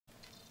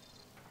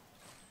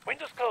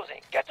Windows closing.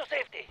 Get to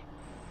safety.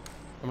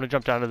 I'm gonna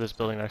jump down to this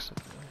building next to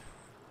me.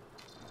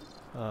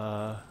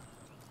 I'm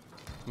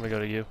gonna go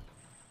to you.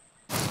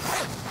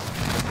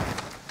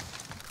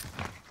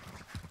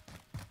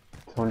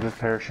 Someone just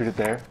parachuted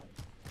there.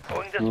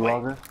 Going this Blue way.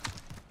 logger.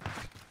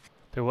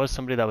 There was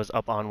somebody that was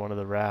up on one of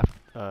the raft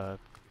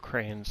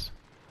cranes.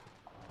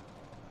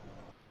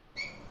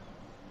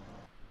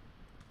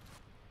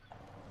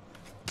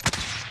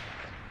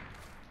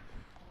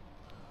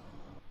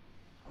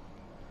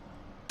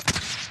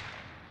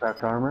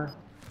 Cracked armor.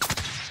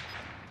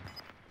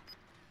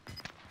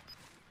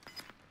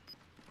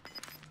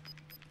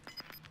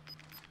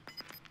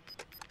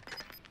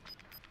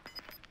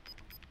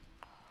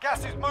 Gas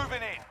is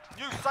moving in.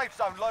 New safe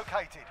zone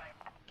located.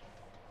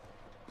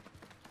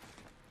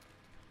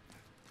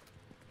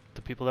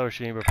 The people that were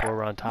shooting before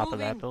were on top of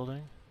that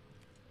building.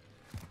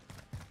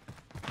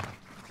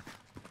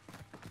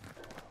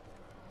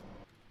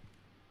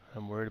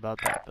 I'm worried about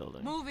that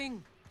building.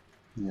 Moving.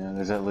 Yeah,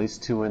 there's at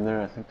least 2 in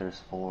there. I think there's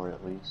 4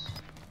 at least.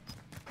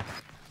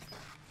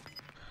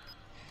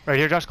 Right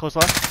here, Josh, close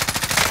left.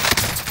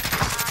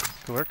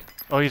 Good work.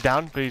 Oh, he's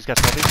down, but he's got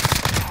something.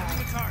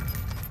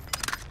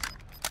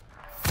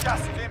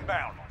 Gas is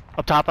inbound.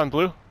 Up top on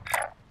blue.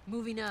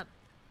 Moving up.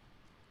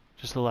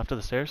 Just to the left of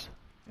the stairs.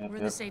 Yep, We're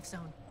in the safe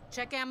zone.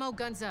 Check ammo,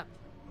 guns up.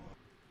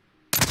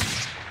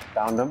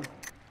 Found him.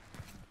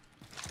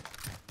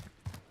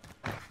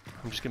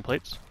 I'm just getting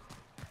plates.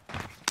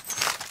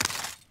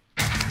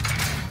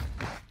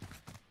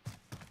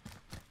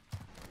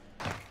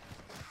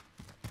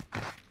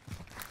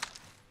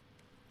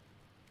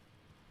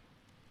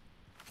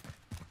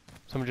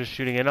 Someone just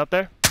shooting in up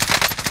there.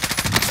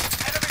 Enemy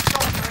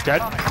soldier Dead.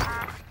 incoming.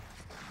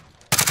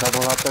 Another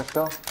one up there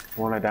still.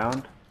 One I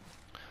downed.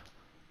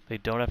 They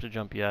don't have to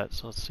jump yet,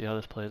 so let's see how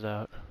this plays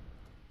out.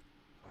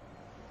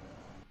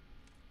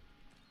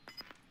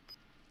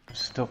 There's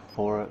still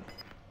 5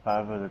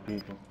 other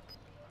people.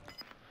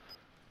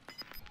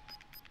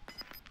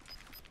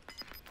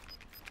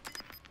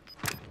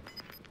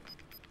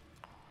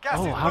 Gas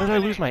Oh, is how did I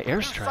moving lose in. my New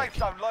airstrike? safe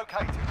zone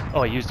located.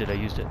 Oh, I used it.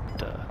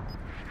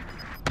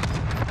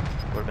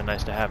 Would have been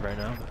nice to have right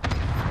now, but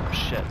oh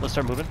shit. Let's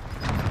start moving.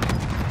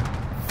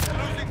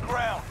 They're losing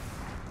ground.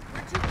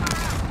 We're too far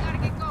out. We gotta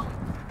get going.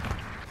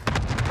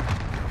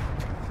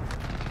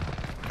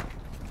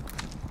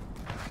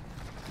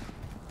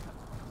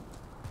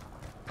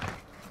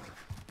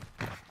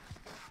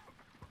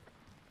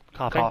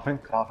 Coughing.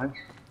 Coughing.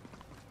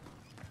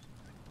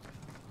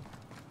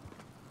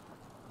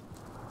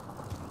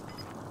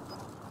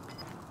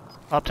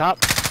 Up top.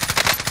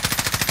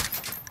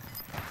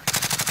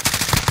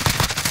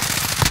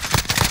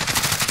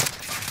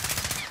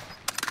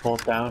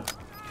 Both down.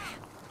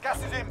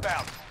 Gas is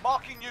inbound.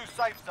 Marking new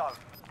safe zone.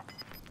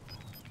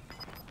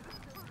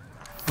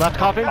 Left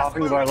coughing.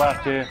 Coughing to our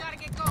left here. We gotta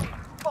get going.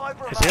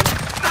 5 It's him.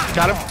 remaining.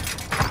 Got him.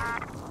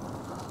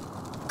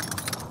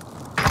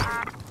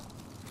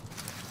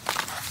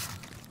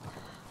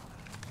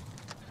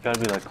 Gotta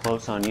be like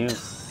close on you.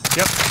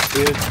 Yep.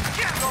 Dude.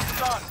 Job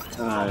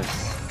done.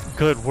 Nice.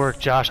 Good work,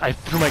 Josh. I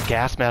threw my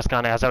gas mask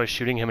on as I was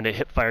shooting him and it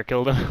hit fire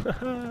killed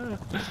him.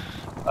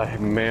 I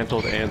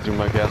mantled and threw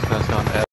my gas mask on.